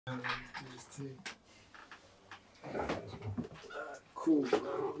Cool.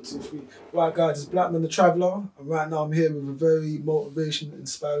 1, 2, 3. Right, guys, it's Blackman the Traveller, and right now I'm here with a very motivational,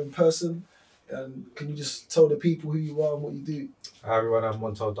 inspiring person. And can you just tell the people who you are and what you do? Hi everyone, I'm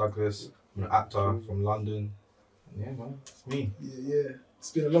Montel Douglas. I'm an actor from London. Yeah, man, it's me. Yeah.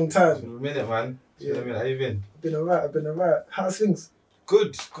 It's been a long time. It's been a minute, man. It's been a minute. How you been? I've been alright. How's things?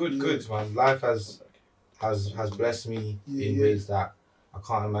 Good, man. Life has blessed me in ways that I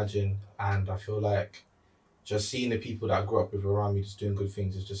can't imagine, and I feel like just seeing the people that I grew up with around me just doing good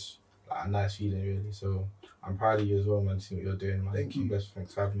things is just like a nice feeling, really. So I'm proud of you as well, man, to see what you're doing, man. Thank you. I'm blessed.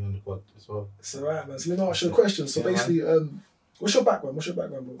 Thanks for having me on the pod as well. It's alright, man. So let me ask you a question. So basically, what's your background?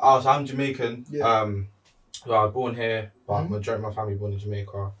 Bro? Oh, so I'm Jamaican. Yeah. Well, I was born here, but majority of my family born in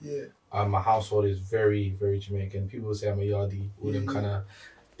Jamaica. Yeah. My household is very, very Jamaican. People say I'm a yardie, all them kind of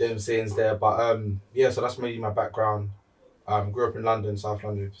them sayings there. But so that's mainly my background. Grew up in London, South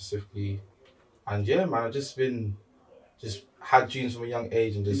London specifically. And yeah, man, I've just had dreams from a young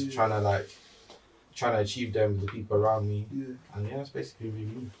age and just trying to achieve them with the people around me. Yeah. And yeah, that's basically really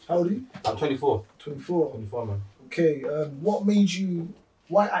me. How old are you? I'm 24. 24, man. Okay,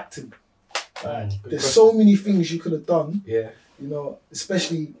 why acting? There's so many things you could have done. Yeah. You know,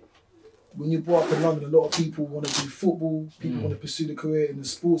 especially when you brought up in London, a lot of people want to do football, people want to pursue the career in the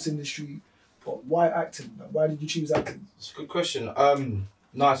sports industry. But why acting? Like, why did you choose acting? It's a good question.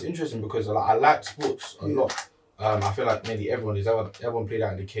 No, it's interesting because I like sports a lot. I feel like nearly everyone played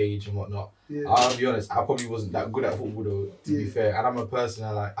out in the cage and whatnot. Yeah. I'll be honest, I probably wasn't that good at football though, to be fair. And I'm a person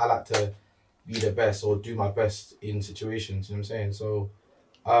I like to be the best or do my best in situations, you know what I'm saying? So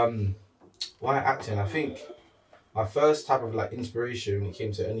why acting? I think my first type of like inspiration when it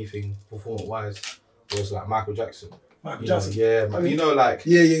came to anything performance wise was like Michael Jackson. Michael Jackson. Yeah, I mean,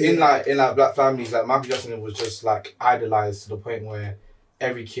 in like black families, like Michael Jackson was just like idolized to the point where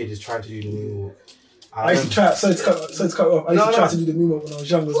every kid is trying to do the moonwalk. I used to try. Sorry to cut off. I used to try to do the moonwalk when I was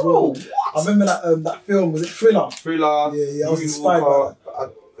young as well. I remember that film. Was it Thriller? Thriller. Yeah. I was inspired by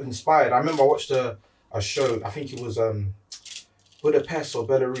that. Inspired. I remember I watched a show. I think it was Budapest or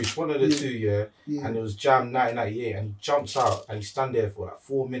Belarus, one of the two. Yeah. And it was Jam 1998, and he jumps out and he stands there for like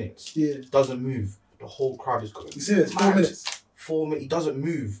 4 minutes. Yeah. Doesn't move. The whole crowd is going. You serious? 4 minutes. 4 minutes. He doesn't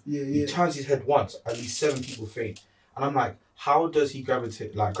move. Yeah. He turns his head once. At least 7 people faint. And I'm like, how does he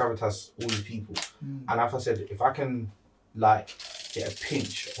gravitate all these people? And as I said, if I can like get a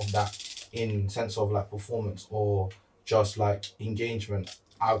pinch of that in sense of like performance or just like engagement,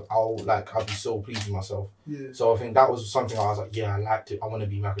 I'll be so pleased with myself. Yeah. So I think that was something I was like, yeah, I liked it. I want to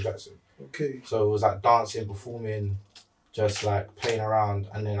be Michael Jackson. Okay. So it was like dancing, performing, just like playing around,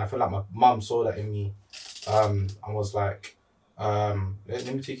 and then I feel like my mum saw that in me, and was like, let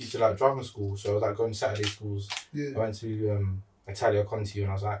me take you to like drama school. So I was like going to Saturday schools. Yeah. I went to Italia Conti when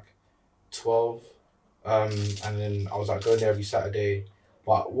I was like 12, and then I was like going there every Saturday.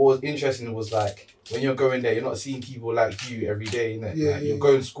 But what was interesting was like when you're going there, you're not seeing people like you every day, innit? Yeah, you're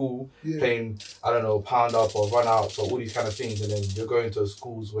going to school, playing, I don't know, pound up or run out or all these kind of things, and then you're going to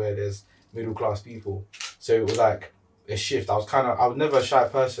schools where there's middle class people. So it was like a shift. I was never a shy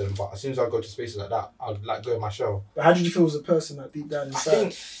person, but as soon as I go to spaces like that, I'd like go in my shell. But how did you feel as a person, like deep down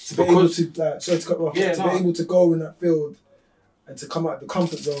inside, to be able to go in that field and to come out of the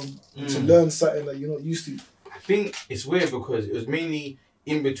comfort zone and to learn something that you're not used to? I think it's weird because it was mainly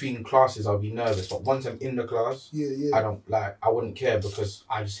in between classes I'll be nervous, but once I'm in the class, I wouldn't care because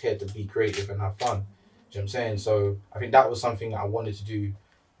I just here to be creative and have fun. Do you know what I'm saying? So I think that was something that I wanted to do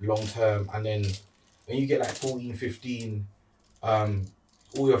long term. And then when you get like 14, 15, all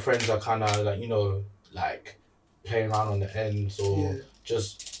your friends are kind of like, you know, like playing around on the ends or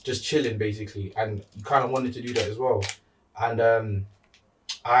just chilling basically, and you kind of wanted to do that as well. And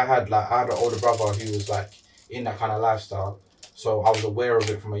I had an older brother who was like in that kind of lifestyle, so I was aware of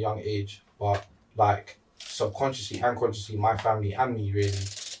it from a young age, but like subconsciously and consciously my family and me really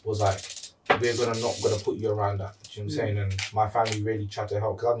was like, we're not gonna put you around that. Do you know what I'm saying? And my family really tried to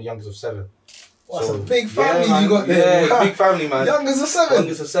help because I'm the youngest of 7. Well, so, that's a big family you got there. Yeah, big family, man. Youngest of 7.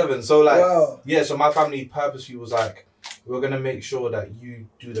 Youngest of 7. So like, so my family purposely was like, we're gonna make sure that you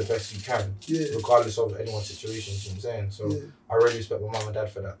do the best you can, regardless of anyone's situation. You know what I'm saying? So I really respect my mum and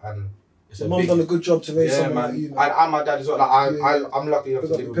dad for that, and it's Mum's done a good job to raise someone like you, man. And my dad as well. Like I'm lucky enough to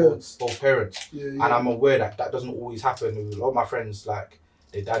live with both parents, and I'm aware that doesn't always happen. With a lot of my friends, like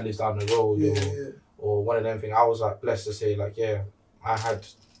their dad lives down the road, or one of them things. I was like blessed to say, like, I had.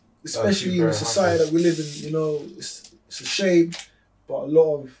 Especially in the society that we live in, you know, it's a shame, but a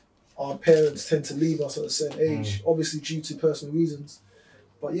lot of our parents tend to leave us at a certain age, obviously due to personal reasons.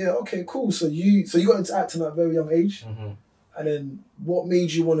 But yeah, okay, cool. So you got into acting at a very young age. And then what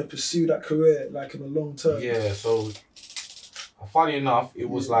made you want to pursue that career, like in the long term? Yeah, so funny enough, it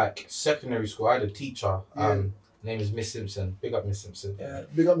was like secondary school. I had a teacher. Name is Miss Simpson. Big up Miss Simpson. Yeah,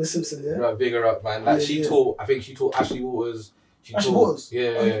 big up Miss Simpson. Yeah, right, big her up, man. Like she taught. I think she taught Ashley Waters. Ashley Waters.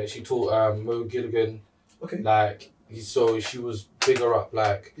 Yeah, she taught Mo Gilligan. Okay. Like so, she was bigger up.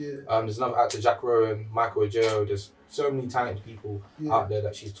 Like there's another actor, Jack Rowan, Michael Ajeo. There's so many talented people out there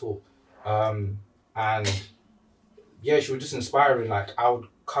that she's taught. And yeah, she was just inspiring. Like I would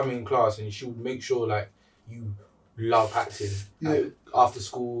come in class and she would make sure like you love acting. Like, after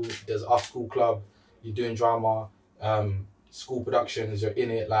school, there's after school club. You're doing drama, school productions. You're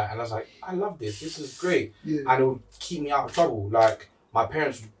in it. Like, and I was like, I love this. This is great. And it would keep me out of trouble. Like my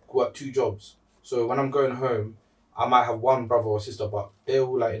parents work 2 jobs, so when I'm going home, I might have one brother or sister, but they're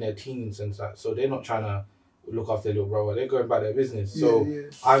all like in their teens and stuff. So they're not trying to look after their little brother. They're going about their business. So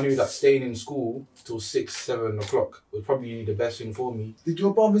I knew that staying in school till 6, 7 o'clock was probably the best thing for me. Did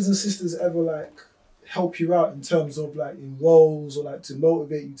your brothers and sisters ever like help you out in terms of like in roles or like to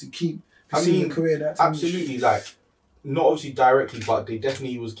motivate you to keep pursuing a career in acting? Absolutely, like not obviously directly, but they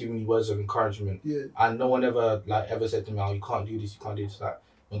definitely was giving me words of encouragement. And no one ever said to me, "Oh, you can't do this, you can't do this." Like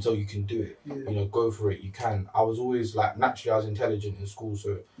until you can do it, you know, go for it. You can. I was always like naturally, I was intelligent in school,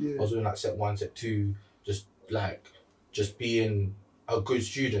 so I was doing like set 1, set 2, just being a good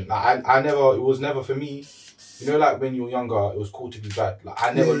student. Like I never, it was never for me. You know, like when you were younger, it was cool to be bad. Like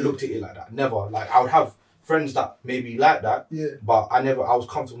I never looked at it like that. Never. Like I would have friends that maybe like that. But I was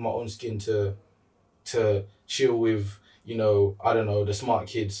comfortable in my own skin to chill with, you know, I don't know, the smart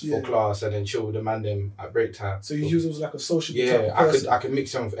kids for class and then chill with the man them at break time. So you use it as like a social type of person. I could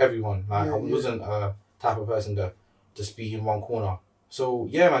mix them with everyone. Like I wasn't a type of person to just be in one corner. So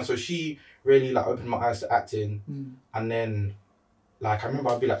yeah, man. So she really like opened my eyes to acting, and then like I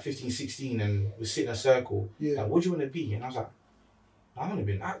remember I'd be like 15, 16 and we'd sit in a circle. Like, what do you want to be? And I was like, I want to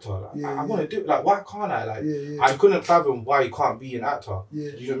be an actor. Like, I want to do it. Like, why can't I? Like, I couldn't fathom why you can't be an actor. Do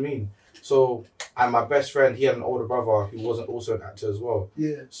you know what I mean? So, and my best friend, he had an older brother who wasn't also an actor as well.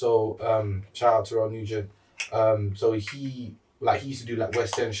 So, shout out to Ron Nugent. So he used to do like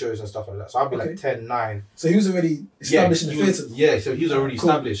West End shows and stuff like that. So I'd be like 10, 9. So he was already established in the theatres? Yeah, so he was already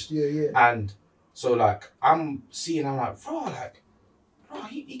established. And so like, I'm like, bro,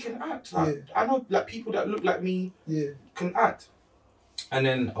 he can act. Like, I know like people that look like me can act. And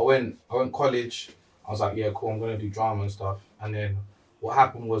then I went college. I was like, yeah, cool, I'm going to do drama and stuff. And then what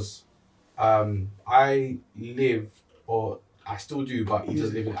happened was, I still do, but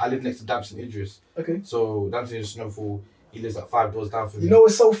I live next to Damson Idris. Okay. So Damson Idris Snowfall, he lives like 5 doors down from me. You know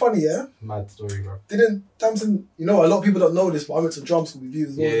what's so funny, yeah? Mad story, bro. Didn't Damson, you know, a lot of people don't know this, but I went to drama school with you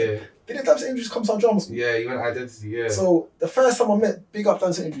as well. Yeah. Didn't Damson Idris come to our drama school? Yeah, he went Identity, yeah. So the first time I met Big Up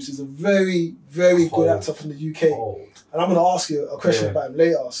Damson Idris, is a very, very good actor from the UK. And I'm going to ask you a question about him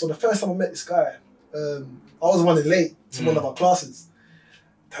later. So the first time I met this guy, I was running late to one of our classes.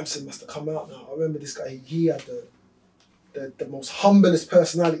 Damson must have come out now. I remember this guy, he had the most humblest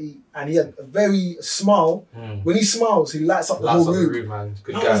personality, and he had a very smile. When he smiles, he lights up the whole room. Man.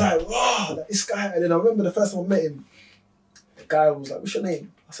 Good guy. I was like, wow, like, this guy. And then I remember the first time I met him, the guy was like, what's your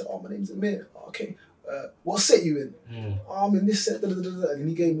name? I said, oh, my name's Amir. Oh, okay. What set you in? Oh, I'm in this set. And then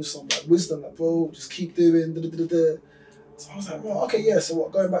he gave me some like wisdom, like, bro, just keep doing. So I was like, well, okay, yeah. So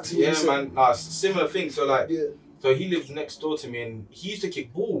what? Going back to what you said. Man. Nah, similar thing. So like, so he lives next door to me, and he used to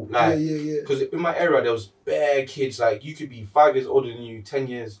kick ball. Like, because in my area there was bare kids. Like, you could be 5 years older than you, 10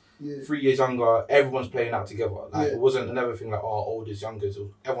 years, 3 years younger. Everyone's playing out together. Like, it wasn't another thing like, oh, oldest, youngest.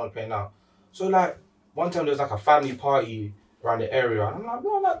 Everyone's playing out. So like, one time there was like a family party around the area, and I'm like,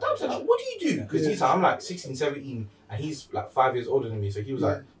 well, like, Damson, like, what do you do? Because I'm like 16, 17, and he's like 5 years older than me. So he was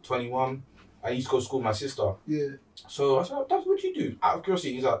like 21. I used to go to school with my sister. So I said, Damson, what do you do? Out of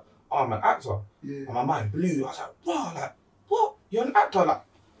curiosity, he's like, oh, I'm an actor. And my mind blew. I was like, wow, like, what? You're an actor? Like,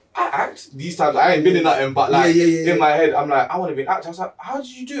 I act? These times, I ain't been in nothing, but like, in my head, I'm like, I want to be an actor. I was like, how did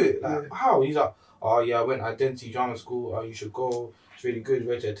you do it? Like, how? He's like, oh yeah, I went Identity Drama School. Oh, you should go. It's really good.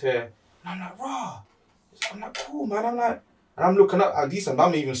 Ready to tear. And I'm like, rah. I'm like, cool, man. I'm like, and I'm looking up at these times,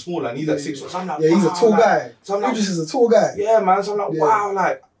 I'm even smaller, and he's like 6 foot. So I'm like, he's a tall guy. So I'm like, Idris is a tall guy. Yeah, man. So I'm like, wow,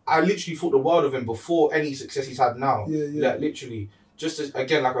 like, I literally thought the world of him before any success he's had now. Like, literally. Just as,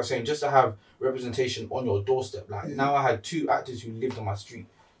 again, like I was saying, just to have representation on your doorstep. Like, now I had 2 actors who lived on my street.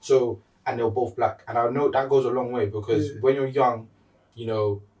 So, and they were both black. And I know that goes a long way, because when you're young, you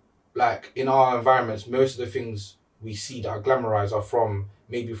know, like in our environments, most of the things we see that are glamorized are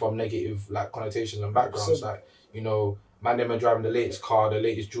maybe from negative like connotations and backgrounds. Like, you know, man, them are driving the latest car, the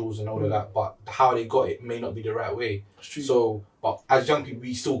latest jewels and all of that, but how they got it may not be the right way. So, but as young people,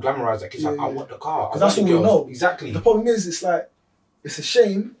 we still glamorize that. It's like, I want the car. Because that's what we know. Exactly. The problem is, it's like, it's a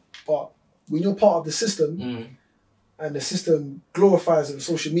shame, but when you're part of the system, and the system glorifies it on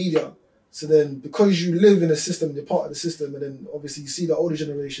social media, so then because you live in a system, you're part of the system, and then obviously you see the older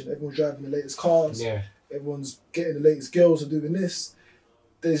generation, everyone's driving the latest cars, everyone's getting the latest girls and doing this.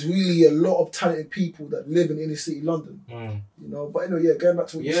 There's really a lot of talented people that live in inner city London, you know. But anyway, going back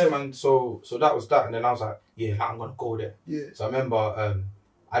to what you said. Man. So that was that, and then I was like, I'm gonna go there. So I remember,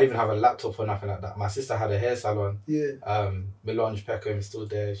 I didn't even have a laptop or nothing like that. My sister had a hair salon. Melange Peckham is still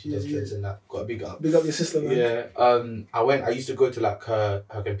there. She does dreads and that. Got a big up. Big up your sister, man. I used to go to like her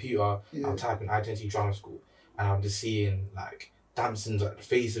computer. I'm typing identity drama school, and I'm just seeing like Damson's like the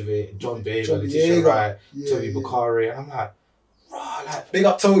face of it, John Baker, Letitia Wright, Toby Bakari, and I'm like, like, big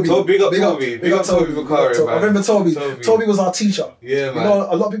up Toby. Big up Toby Bakari, man. I remember Toby. Toby was our teacher. Yeah, man. You know,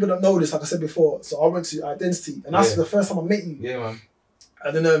 a lot of people don't know this, like I said before. So I went to identity, and that's the first time I met you. Yeah, man.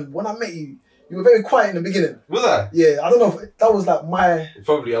 And then when I met you, you were very quiet in the beginning. Was I? Yeah, I don't know if that was like my...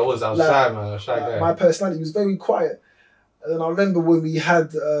 Probably I was like, shy, man. I was shy guy. My personality was very quiet. And then I remember when we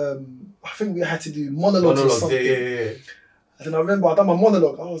had, I think we had to do monologues or something. Yeah. And then I remember I done my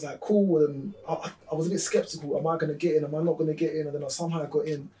monologue. I was like, cool. And I was a bit skeptical. Am I going to get in? Am I not going to get in? And then somehow I got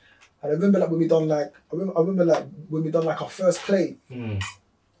in. And I remember like when we done like, when we done like our first play.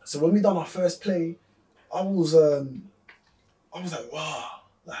 So when we done our first play, I was like, wow.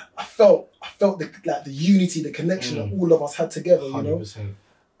 Like, I felt the unity, the connection that all of us had together, you 100%. know?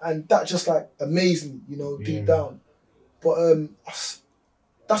 And that just like amazed me, you know, deep down. But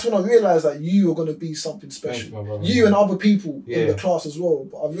that's when I realised that you were going to be something special. You and other people in the class as well.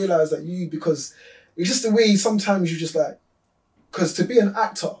 But I realised that you, because it's just the way sometimes you just like, because to be an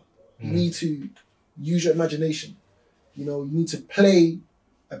actor, you need to use your imagination. You know, you need to play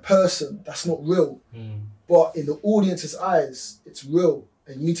a person that's not real. But in the audience's eyes, it's real.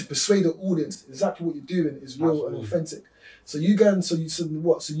 And you need to persuade the audience exactly what you're doing is real and authentic. So you go and so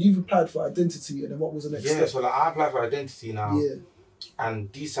you've applied for identity, and then what was the next step? So like I applied for identity now.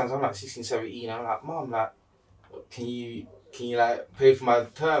 And these times I'm like 16, 17, I'm like, Mom, like, can you like pay for my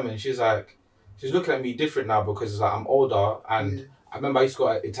term? And she's looking at me different now because it's like I'm older, and I remember I used to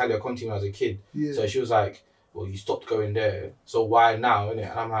go to Italia Conti when I was a kid. So she was like, well, you stopped going there, so why now,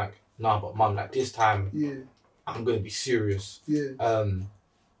 innit? And I'm like, nah, but Mum, like this time I'm gonna be serious.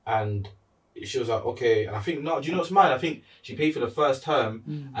 And she was like, okay. And I think, no, do you know what's mine? I think she paid for the first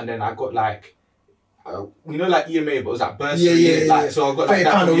term, and then I got like, you know, like EMA, but it was like bursary. So I got like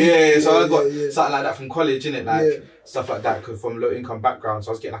that. So I got something like that from college, innit? Like stuff like that, cause from low income background.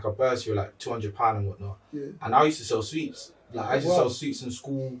 So I was getting like a bursary of like £200 and whatnot. And I used to sell sweets. Like I used to sell sweets in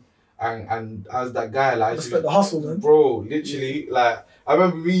school. And I was that guy, like, respect the hustle, man. Bro, literally, like, I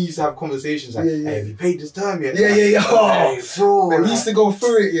remember we used to have conversations like, hey, have you paid this term yet? Oh, hey, bro, man, we used to go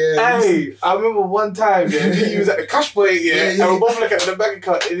through it, Hey, I remember one time, he was at the cash point, and we're both looking at the bank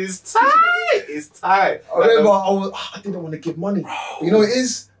account. It is tight. It's tight. I remember I didn't want to give money. But you know what it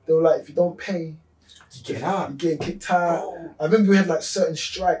is? They were like, if you don't pay, you're getting out. You're getting kicked out. Bro. I remember we had like certain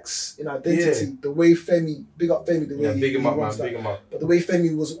strikes in identity. The way Femi, big up Femi, the way big him up, man, big him up. But the way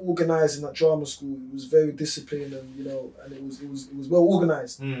Femi was organised in that drama school, it was very disciplined, and you know, and it was well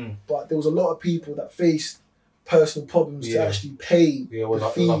organised. But there was a lot of people that faced personal problems to actually pay. It was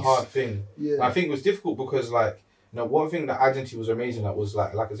a hard thing. I think it was difficult because, like, you know, one thing that identity was amazing at was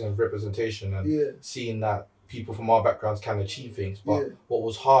like I said, representation and seeing that people from our backgrounds can achieve things. But what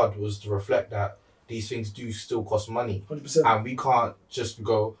was hard was to reflect that these things do still cost money. 100%. And we can't just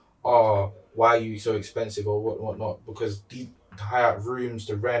go, oh, why are you so expensive or whatnot? Because to hire out rooms,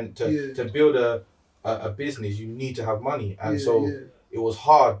 to rent, to build a business, you need to have money. And it was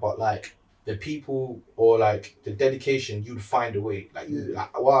hard, but like the people or like the dedication, you'd find a way. Like,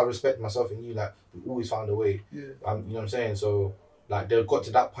 while I respect myself and you, like, we always found a way. You know what I'm saying? So like they got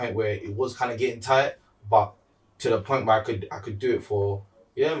to that point where it was kind of getting tight, but to the point where I could do it for,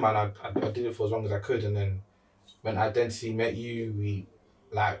 man, I did it for as long as I could. And then when Identity met you, we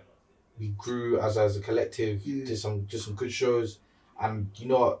grew as a collective, did some good shows. And you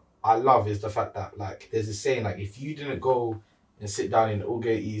know what I love is the fact that, like, there's a saying, like, if you didn't go and sit down in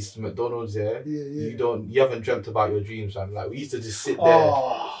Aldgate East McDonald's, you haven't dreamt about your dreams, man. Like, we used to just sit there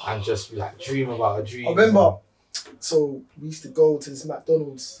and just like dream about a dream. I remember, so we used to go to this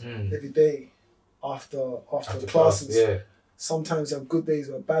McDonald's every day after the classes. Sometimes you have good days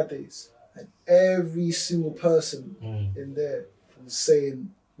or bad days, and every single person in there was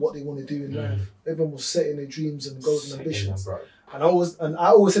saying what they want to do in life. Everyone was setting their dreams and goals and ambitions. And I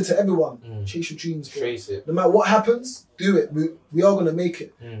always said to everyone, chase your dreams, bro. Chase it. No matter what happens, do it. We are gonna make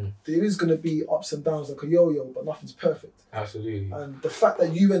it. There is gonna be ups and downs like a yo-yo, but nothing's perfect. Absolutely. And the fact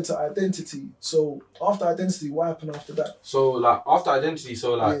that you went to identity, so after identity, what happened after that? So like after identity,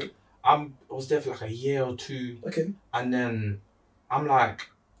 I was there for like a year or two. Okay. And then I'm like,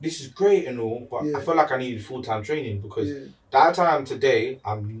 this is great and all, but I felt like I needed full-time training because that time today,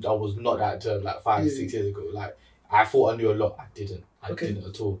 I was not that term like 5 6 years ago. Like I thought I knew a lot. I didn't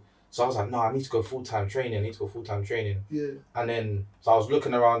at all. So I was like, no, I need to go full-time training. Yeah. And then, so I was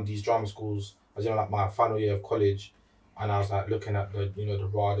looking around these drama schools. I was in like my final year of college. And I was like looking at the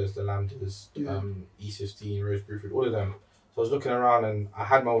RADAs, the Lambdas, E15, Rose Bruford, all of them. So I was looking around and I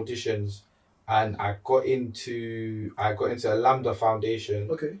had my auditions and I got into a Lambda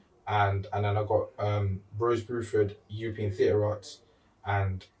foundation. Okay. And then I got Rose Bruford, European Theatre Arts,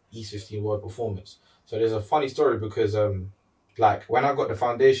 and E15 World Performance. So there's a funny story because like when I got the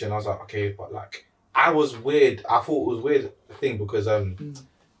foundation, I was like, okay, but like I was weird. I thought it was weird thing because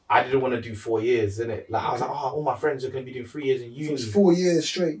I didn't want to do 4 years, innit? Like I was like, oh, all my friends are gonna be doing 3 years in uni. So it's 4 years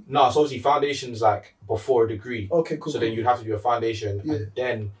straight. No, so obviously foundation's like before a degree. Okay, cool. So then you'd have to do a foundation and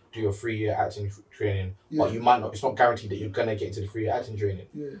then do your 3-year acting training. But you might not. It's not guaranteed that you're gonna get into the 3-year acting training.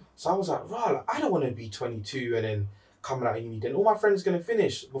 Yeah. So I was like, right, like, I don't want to be 22 and then coming out of uni. Then all my friends are gonna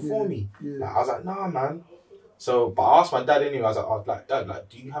finish before me. Yeah. Like, I was like, nah, man. So, but I asked my dad anyway. I was like, Dad, like,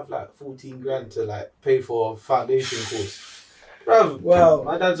 do you have like 14 grand to like pay for a foundation course? Bro, wow.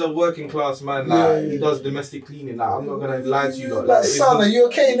 My dad's a working class man. Like he does domestic cleaning. Like I'm not gonna lie to you. Like, son, are you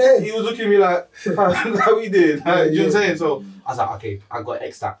okay, man? He was looking at me like, how we did. Like, you know what I'm saying? So I was like, okay, I got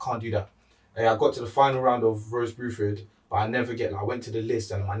X that, can't do that. And I got to the final round of Rose Bruford, but I never get. Like, I went to the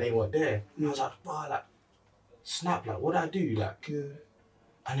list and my name wasn't there. And I was like, wow, like, snap, like, what did I do? Like,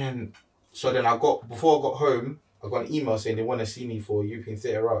 and then, so then before I got home, I got an email saying they want to see me for European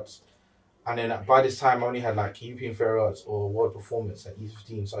Theatre Arts. And then by this time, I only had like European Theatre Arts or World Performance at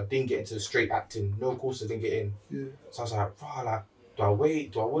E15. So I didn't get into the straight acting. No courses didn't get in. Yeah. So I was like, wow, like, do I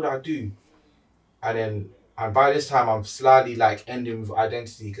wait? What do I do? And by this time, I'm slightly like ending with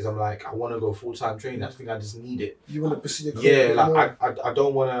identity because I'm like, I want to go full-time training. I think I just need it. You want to pursue your career? Yeah, like I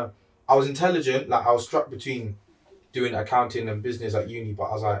don't want to. I was intelligent. Like I was struck between doing accounting and business at uni. But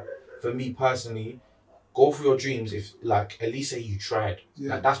I was like, for me personally, go for your dreams. If like, at least say you tried.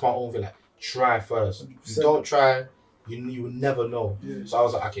 Yeah. Like that's my own thing. Like, try first. 100%. You don't try, you will never know. Yeah. So I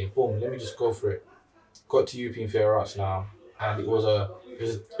was like, okay, boom, let me just go for it. Got to European Theatre Arts now, and it was a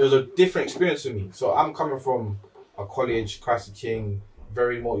different experience for me. So I'm coming from a college, Christ the King,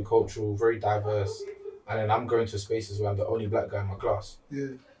 very multicultural, very diverse, and then I'm going to spaces where I'm the only black guy in my class. Yeah.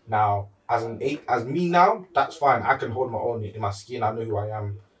 Now, as me now, that's fine. I can hold my own in my skin. I know who I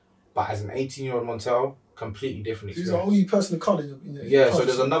am. But as an 18-year-old Montel, completely different experience. She's the only person of colour in your class. So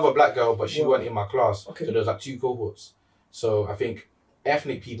there's another black girl, but she weren't in my class. Okay. So there was like 2 cohorts. So I think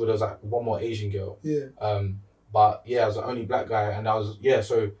ethnic people, there was like 1 more Asian girl. Yeah. But yeah, I was the only black guy, and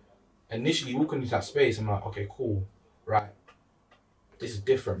so initially walking into that space, I'm like, okay, cool, right. This is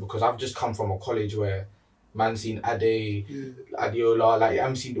different because I've just come from a college where man seen Ade, Adiola, like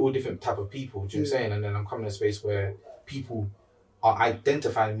I'm seeing all different type of people, do you know what I'm saying? And then I'm coming to a space where people are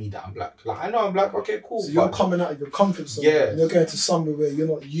identifying me that I'm black. Like, I know I'm black, okay, cool. So you're coming out of your comfort zone. Yeah. And you're going to somewhere where you're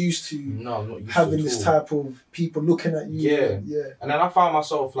not used to I'm not used having this type of people looking at you. Yeah. And then I found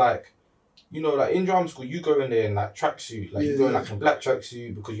myself like, you know, like in drama school, you go in there in like tracksuit, like you go in like a black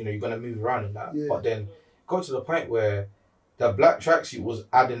tracksuit because, you know, you're going to move around and that. Yeah. But then got to the point where the black tracksuit was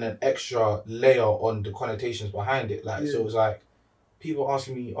adding an extra layer on the connotations behind it. Like, so it was like, people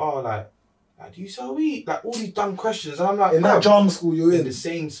asking me, oh, like, do you sell weed? Like all these dumb questions, and I'm like, in that drama school you're in the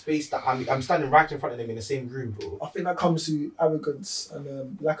same space that I'm standing right in front of them in the same room, bro. I think that comes to arrogance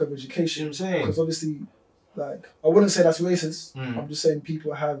and lack of education. You know what I'm saying? Because obviously, like, I wouldn't say that's racist. I'm just saying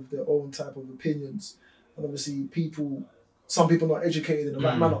people have their own type of opinions, and obviously some people are not educated in the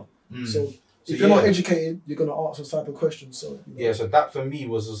right manner. So if you're not educated, you're gonna ask those type of questions. So so that for me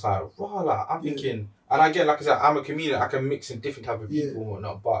was just like, wow, like I'm thinking, and again, like I said, I'm a comedian. I can mix in different type of people and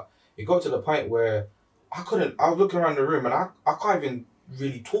whatnot, but it got to the point where I was looking around the room and I can't even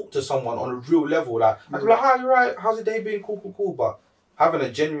really talk to someone on a real level. Like, I could be like, hi, you're right, how's the day been? Cool. But having a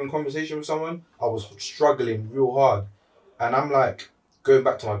genuine conversation with someone, I was struggling real hard. And I'm like, going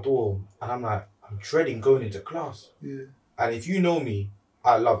back to my dorm, and I'm like, I'm dreading going into class. Yeah. And if you know me,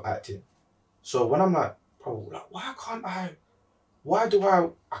 I love acting. So when I'm like, bro, like, why do I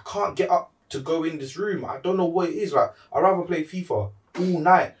can't get up to go in this room? I don't know what it is. Like, I'd rather play FIFA all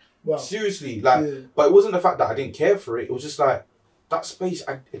night. Wow. Seriously, like, but it wasn't the fact that I didn't care for it. It was just like that space.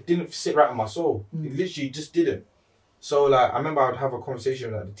 It didn't sit right in my soul. It literally just didn't. So like I remember I'd have a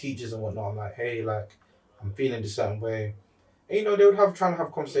conversation with like the teachers and whatnot. I'm like, hey, like I'm feeling this certain way. And, you know, they would trying to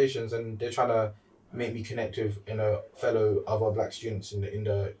have conversations, and they're trying to make me connect with fellow other black students in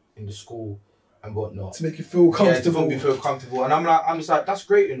the school and whatnot. To make you feel comfortable. Yeah, to make me feel comfortable. And I'm just like, that's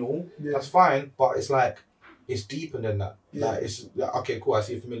great and all. Yeah. That's fine, but it's like it's deeper than that. Yeah. Like it's like, okay, cool, I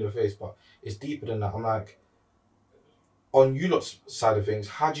see a familiar face, but it's deeper than that. I'm like, on you lot's side of things,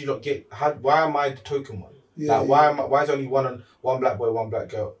 why am I the token one? Yeah, like why is only one black boy, one black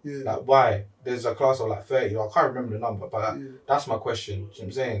girl? Yeah. Like why? There's a class of like 30. I can't remember the number, but that's my question. You know what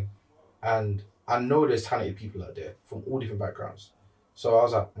I'm saying? And I know there's talented people out there from all different backgrounds. So I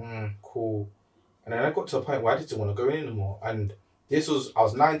was like, cool. And then I got to a point where I just didn't want to go in anymore. And I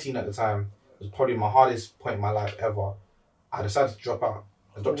was 19 at the time. It was probably my hardest point in my life ever. I decided to drop out.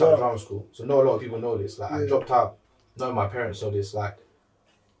 I dropped out of drama school. So not a lot of people know this. Like I dropped out. None of my parents know this. Like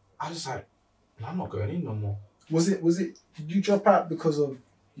I just like, I'm not going in no more. Was it? Did you drop out because of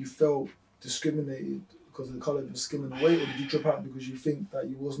you felt discriminated because of the colour of your skin and the weight, or did you drop out because you think that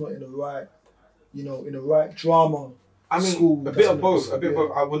you was not in the right drama? I mean, school, a bit of both.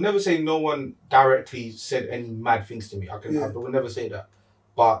 I would never say no one directly said any mad things to me. I would never say that,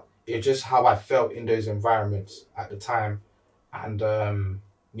 but it's just how I felt in those environments at the time, and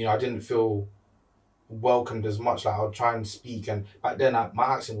I didn't feel welcomed as much. Like I would try and speak, and back then my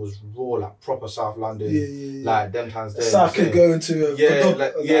accent was raw, like proper South London, like them times there. South could go into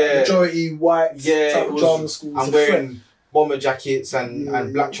majority white type of drama schools. I'm wearing bomber jackets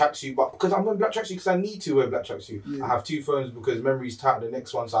and black tracksuit, but because I'm wearing black tracksuit because I need to wear black tracksuit. I have two phones because memory's tight on the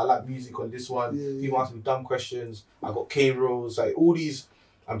next one, so I like music on this one. People ask me dumb questions. I got cane rolls, like all these.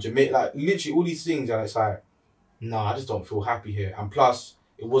 I'm Jamaican, like literally all these things, and it's like, no, I just don't feel happy here. And plus,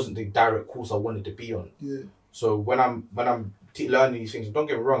 it wasn't the direct course I wanted to be on. So when I'm learning these things, don't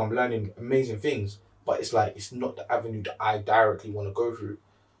get me wrong, I'm learning amazing things, but it's like it's not the avenue that I directly want to go through.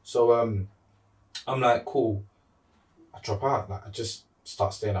 So I'm like, cool. I drop out. Like I just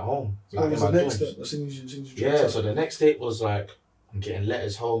start staying at home. So like, what was the next step? As soon as you so the next step was like, I'm getting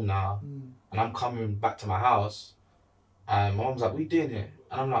letters home now, and I'm coming back to my house, and my mom's like, "What are you doing here?"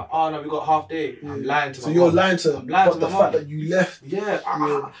 And I'm like, "Oh no, we got half day." I'm lying to my mom. So you're lying to her, but the fact that you left.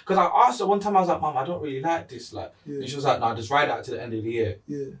 Because I asked her one time, I was like, "Mom, I don't really like this." Like, and she was like, "No, just ride out to the end of the year."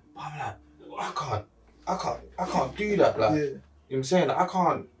 But I'm like, I can't do that. Like, you know what I'm saying? Like, I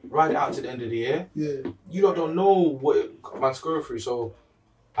can't ride it out to the end of the year. You lot don't know what man's going through. So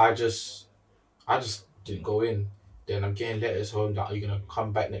I just didn't go in. Then I'm getting letters home that, are you gonna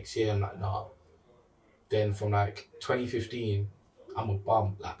come back next year? I'm like, nah. Then from like 2015, I'm a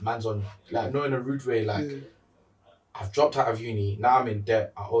bum. Like man's on, like not in a rude way. Like I've dropped out of uni. Now I'm in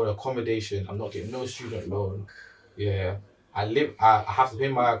debt. I own accommodation. I'm not getting no student loan. I have to pay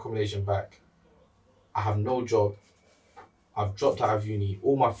my accommodation back. I have no job. I've dropped out of uni.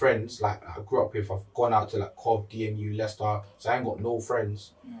 All my friends, like I grew up with, I've gone out to like Cov, DMU, Leicester. So I ain't got no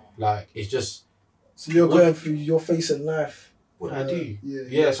friends. Like it's just. So you're going through your facing life. What do I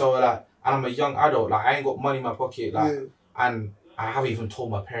do? So like, and I'm a young adult. Like I ain't got money in my pocket. Like, and I haven't even told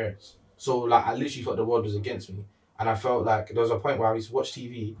my parents. So like, I literally thought the world was against me. And I felt like there was a point where I used to watch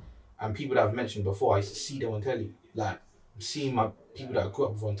TV, and people that I've mentioned before, I used to see them on telly. Like I'm seeing my people that I grew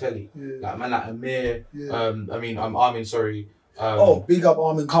up with on telly. Like man, like Amir. I'm Armin. Sorry. Big up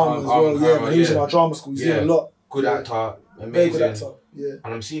Armin Khan as well. Man, he was in our drama school. He's doing a lot. Good actor. Amazing. Very good actor.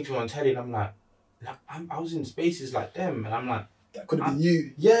 And I'm seeing people on telly, and I'm like I was in spaces like them, and I'm like, that could have been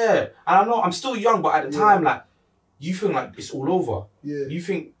you. Yeah, and I know I'm still young, but at the time, like, you feel like it's all over. You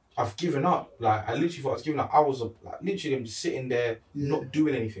think I've given up. Like, I literally thought I was giving up. I was literally just sitting there, not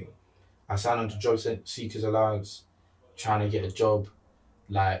doing anything. I signed on to job seekers allowance, trying to get a job,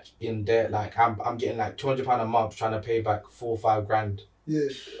 like in debt. Like I'm getting like £200 a month, trying to pay back 4 or 5 grand.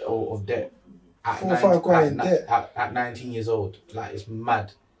 Of debt. 4 or 5 grand in debt at 19 years old. Like it's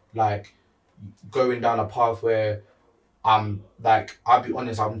mad. Like going down a path where I'm like, I'll be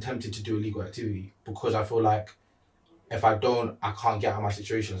honest, I'm tempted to do illegal activity because I feel like if I don't, I can't get out of my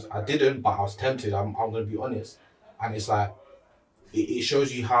situations. I didn't, but I was tempted. I'm gonna be honest, and it's like it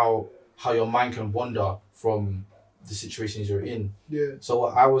shows you how your mind can wander from the situations you're in. So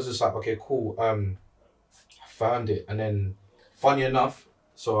I was just like, okay, cool. I found it, and then funny enough,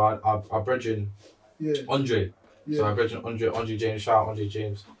 so our brethren, Andre. So I brethren Andre James, shout out Andre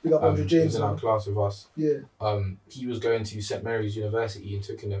James. Big up Andre James. He was in our class with us. He was going to St Mary's University in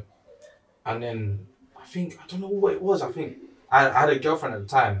Twickenham, and then I don't know what it was. I think I had a girlfriend at the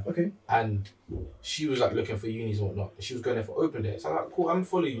time. And she was like looking for unis and whatnot. She was going there for open day. So I was like, cool, I'm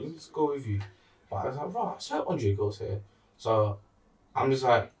following you. Let's go with you. But I was like, right, I swear Andre goes here. So I'm just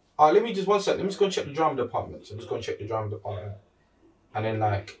like, let me just one sec. Let me just go and check the drama department. So I'm just going to check the drama department. And then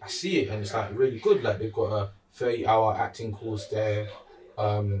like I see it and it's like really good. Like they've got a 30-hour acting course there.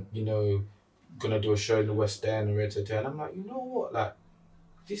 You know, gonna do a show in the West End and and I'm like, you know what? Like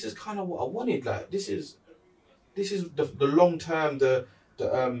this is kind of what I wanted. Like this is the long term, the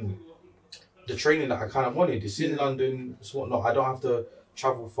training that I kind of wanted. It's in London, it's whatnot. I don't have to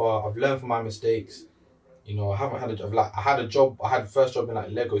travel far. I've learned from my mistakes. You know, I haven't had a job. Like I had a job. I had the first job in like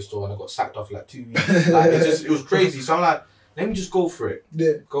Lego store, and I got sacked after like 2 weeks. Like it was crazy. So I'm like, let me just go for it.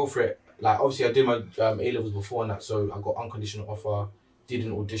 Yeah. Go for it. Like obviously, I did my A levels before and that, so I got unconditional offer. Did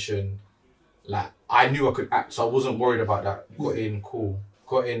an audition. Like I knew I could act, so I wasn't worried about that. Got in, cool.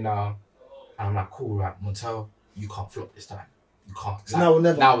 Got in now, and I'm like, cool, right, Montel, you can't flop this time. You can't. Like, now or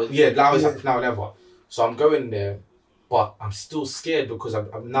never. Now it's now or never. So I'm going there, but I'm still scared because I'm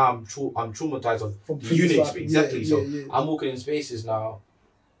traumatized of the unit experience. Exactly. So I'm walking in spaces now,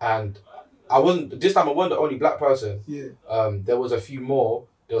 and this time I wasn't the only black person. Yeah. There was a few more.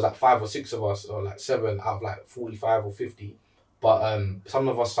 There was like 5 or 6 of us, or like 7 out of like 45 or 50. But some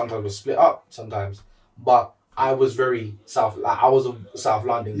of us sometimes were split up sometimes. But I was very I was a South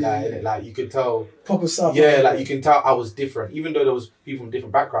London guy, innit? Like you could tell. Proper South. Yeah, London. Like you can tell I was different. Even though there was people from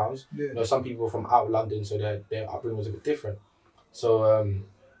different backgrounds, you know, some people from out of London, so their upbringing was a bit different. So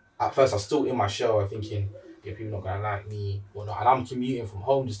at first I was still in my shell, I'm thinking, yeah, people not gonna like me or not. And I'm commuting from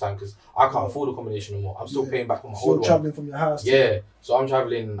home this time because I can't afford accommodation anymore. I'm still paying back on my whole one. You're travelling from your house. Yeah. So I'm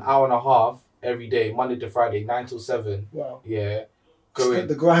travelling an hour and a half every day, Monday to Friday, 9 till 7. Wow. Yeah. Going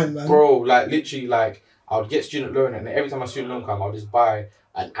the grind, man. Bro, like literally, like I would get student loan, and every time my student loan come, I'll just buy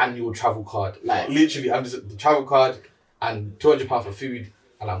an annual travel card. Like literally, I'm just the travel card and £200 for food,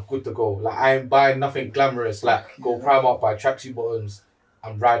 and I'm good to go. Like I ain't buying nothing glamorous. Like go Primark, buy tracksuit bottoms.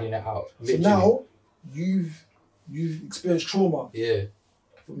 I'm riding it out. Literally. So now you've experienced trauma. Yeah.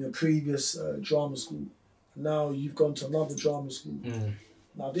 From your previous drama school. Now you've gone to another drama school.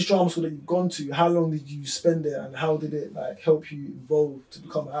 Now this drama school that you've gone to, how long did you spend there, and how did it like help you evolve to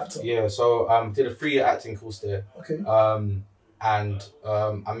become an actor? Yeah, so did a 3-year acting course there. Okay. And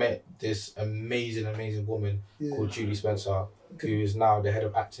I met this amazing woman called Julie Spencer, who is now the head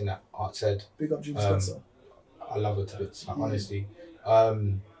of acting at Arts Ed. Big up Julie Spencer. I love her to bits, like, honestly.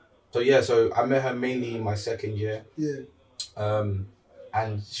 So I met her mainly in my second year. Yeah.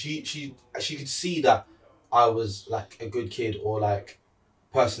 And she could see that I was like a good kid, or like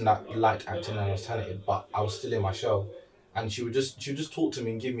person that liked acting and was talented, but I was still in my shell. And she would just talk to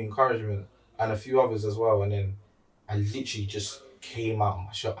me and give me encouragement, and a few others as well. And then I literally just came out of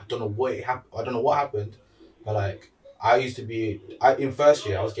my shell. I don't know what happened, but like I used to be in first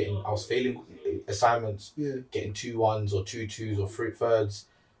year I was failing assignments, getting 2 1s or 2 2s or 3 3rds.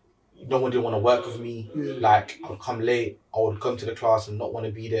 No one didn't want to work with me. Like I would come late, I would come to the class and not want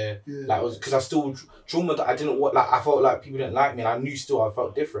to be there. Like it was because I still trauma that I didn't want. Like I felt like people didn't like me, and I knew still I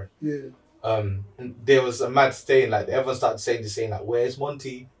felt different. And there was a mad saying, like everyone started saying like, "Where's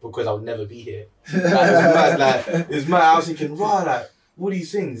Monty?" Because I would never be here. Like, it was mad. Like it was mad. I was thinking, wow, like all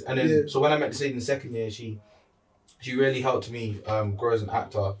these things. And then so when I met this lady in the second year, she really helped me grow as an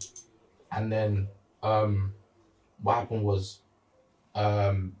actor. And then what happened was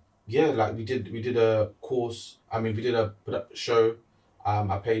like we did a course. I mean, we did a show.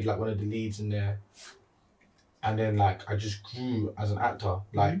 I played like one of the leads in there, and then like I just grew as an actor.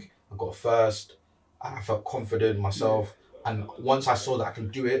 Like I got first, and I felt confident in myself. And once I saw that I can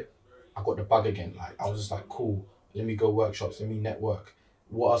do it, I got the bug again. Like I was just like, cool. Let me go workshops. Let me network.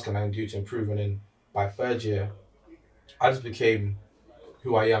 What else can I do to improve? And then by 3rd year, I just became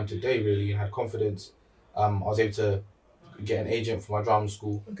who I am today, really, and had confidence. I was able to get an agent for my drama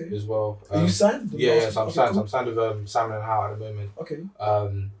school as well. Are you signed? So I'm signed. Cool. I'm signed with Simon and Howe at the moment. Okay.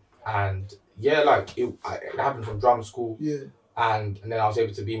 And yeah, like it happened from drama school. Yeah. And then I was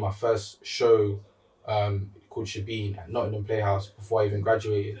able to be in my first show called Shabine at Nottingham Playhouse before I even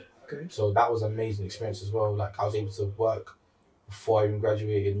graduated. Okay. So that was an amazing experience as well. Like I was able to work before I even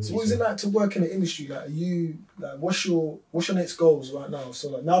graduated. So what is it like to work in the industry? Like, are you like, what's your next goals right now? So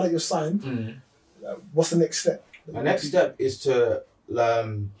like now that you're signed, like, what's the next step? My next step is to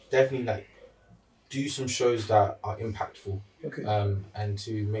definitely like do some shows that are impactful, and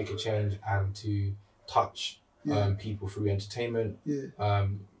to make a change and to touch people through entertainment,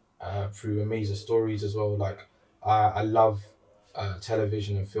 through amazing stories as well. Like I love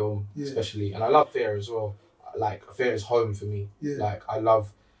television and film, especially, and I love theatre as well. Like theatre is home for me. Like I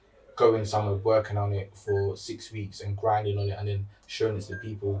love going somewhere, working on it for 6 weeks and grinding on it, and then showing it to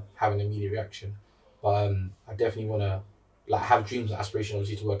people, having an immediate reaction. But I definitely want to like have dreams and aspirations,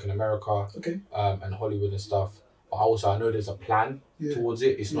 obviously, to work in America, and Hollywood and stuff. but also I know there's a plan towards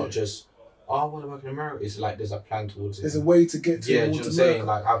it. It's not Yeah. just, oh, I want to work in America. It's like there's a plan towards it. There's a way to get to yeah, do you know what I'm saying?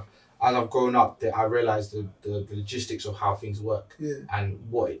 Like as I've grown up, that I realised the logistics of how things work and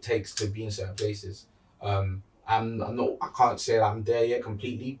what it takes to be in certain places. I'm not. I can't say that I'm there yet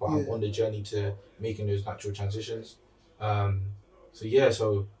completely, but I'm on the journey to making those natural transitions.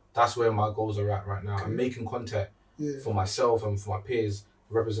 So that's where my goals are at right now. I'm making content for myself and for my peers,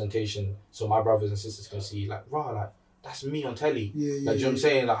 representation, so my brothers and sisters can see like, wow, like that's me on telly. Do you know what I'm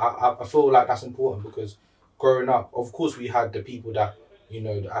saying? Like I feel like that's important because growing up, of course, we had the people that, you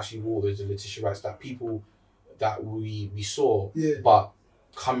know, the Ashley Waters, the Letitia Wrights, that people that we saw, but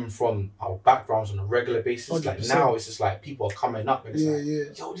coming from our backgrounds on a regular basis, 100%. Like now it's just like people are coming up and it's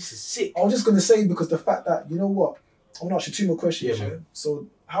like, yo, this is sick. I was just gonna say, because the fact that, you know what, I'm gonna ask you two more questions. So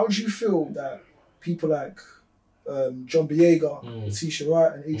how do you feel that people like John Boyega, Letitia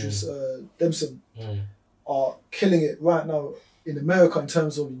Wright, and Idris Dempson are killing it right now in America in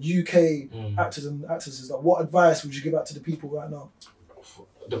terms of UK actors and actresses? Like, what advice would you give out to the people right now?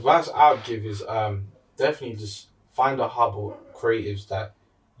 The advice I would give is definitely just find a hub of creatives that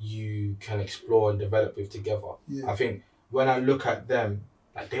you can explore and develop with together. I think when I look at them,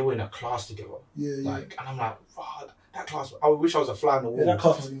 like they were in a class together. And I'm like, wow, that class, I wish I was a fly on the wall. That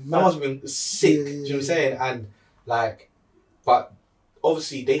class must have been sick. Do you know what I'm saying? And like, but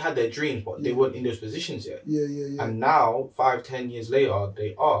obviously they had their dreams, but they weren't in those positions yet. And now, 5-10 years later,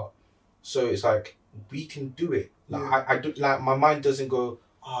 they are. So it's like, we can do it. Like I do, like my mind doesn't go,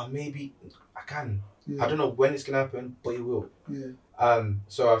 maybe I can. I don't know when it's gonna happen, but it will.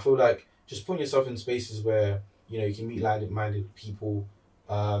 So I feel like just putting yourself in spaces where, you know, you can meet like-minded people,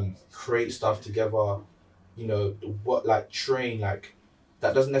 create stuff together, you know, train, like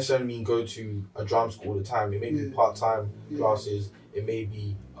that doesn't necessarily mean go to a drum school all the time. It may be part-time classes. It may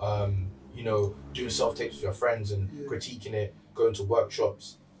be, you know, doing self-tapes with your friends and critiquing it, going to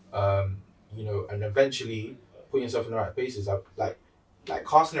workshops, you know, and eventually putting yourself in the right places. Like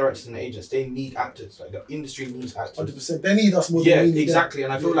casting directors and agents, they need actors. Like the industry needs actors. 100%. They need us more than we need exactly.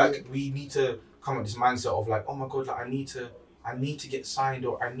 And I feel like we need to come with this mindset of like, oh my god, like I need to get signed,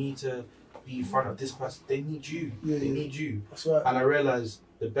 or I need to be in front of this person. They need you. They need you. That's right. And I realize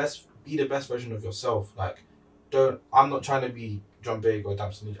be the best version of yourself. Like, I'm not trying to be John Boyega or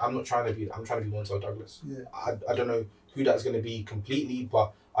Damson. I'm trying to be Montel Douglas. I don't know who that's gonna be completely,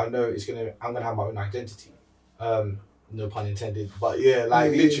 but I know I'm gonna have my own identity. No pun intended, but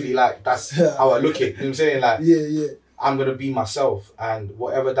literally, like that's how I look at it. You know what I'm saying? Like, I'm gonna be myself, and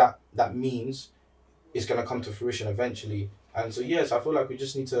whatever that means, it's gonna come to fruition eventually. And so so I feel like we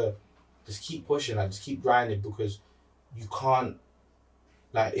just need to just keep pushing, like just keep grinding, because you can't,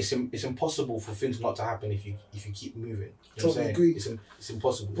 like it's impossible for things not to happen if you keep moving. You know what I'm saying? Agree. It's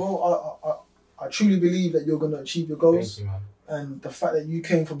impossible. Bro, I truly believe that you're gonna achieve your goals. Thank you, man. And the fact that you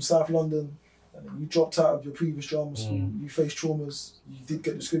came from South London, and you dropped out of your previous drama school, you faced traumas, you did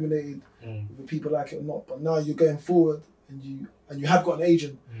get discriminated, whether people like it or not, but now you're going forward and you have got an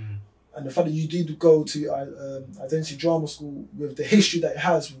agent. And the fact that you did go to Identity Drama School with the history that it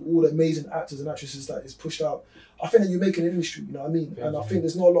has, with all the amazing actors and actresses that is pushed out, I think that you're making an industry, you know what I mean? I think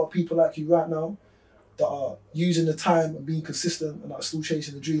there's not a lot of people like you right now that are using the time and being consistent and are still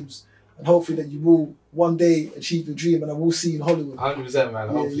chasing the dreams. And hopefully that you will one day achieve your dream, and I will see you in Hollywood. 100%, man.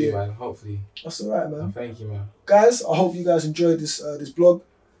 Hopefully, man. Hopefully. That's alright, man. Thank you, man. Guys, I hope you guys enjoyed this blog.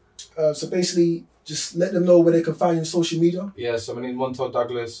 So basically, just let them know where they can find you on social media. Yeah, so my name is Montel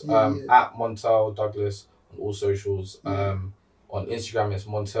Douglas. At Montel Douglas on all socials. On Instagram, it's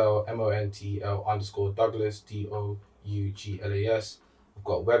Montel, MONTL _Douglas, DOUGLAS. I've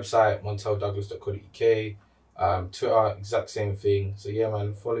got a website, monteldouglas.co.uk. Twitter, exact same thing. So yeah,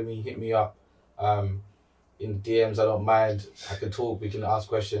 man, follow me, hit me up. In DMs, I don't mind. I can talk, we can ask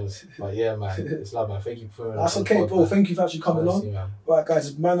questions. But yeah, man, it's love, man. Thank you for That's okay, bro. Thank you for actually coming on. Right,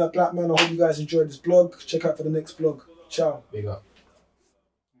 guys, Man That Black Man. I hope you guys enjoyed this blog. Check out for the next blog. Ciao. Big up.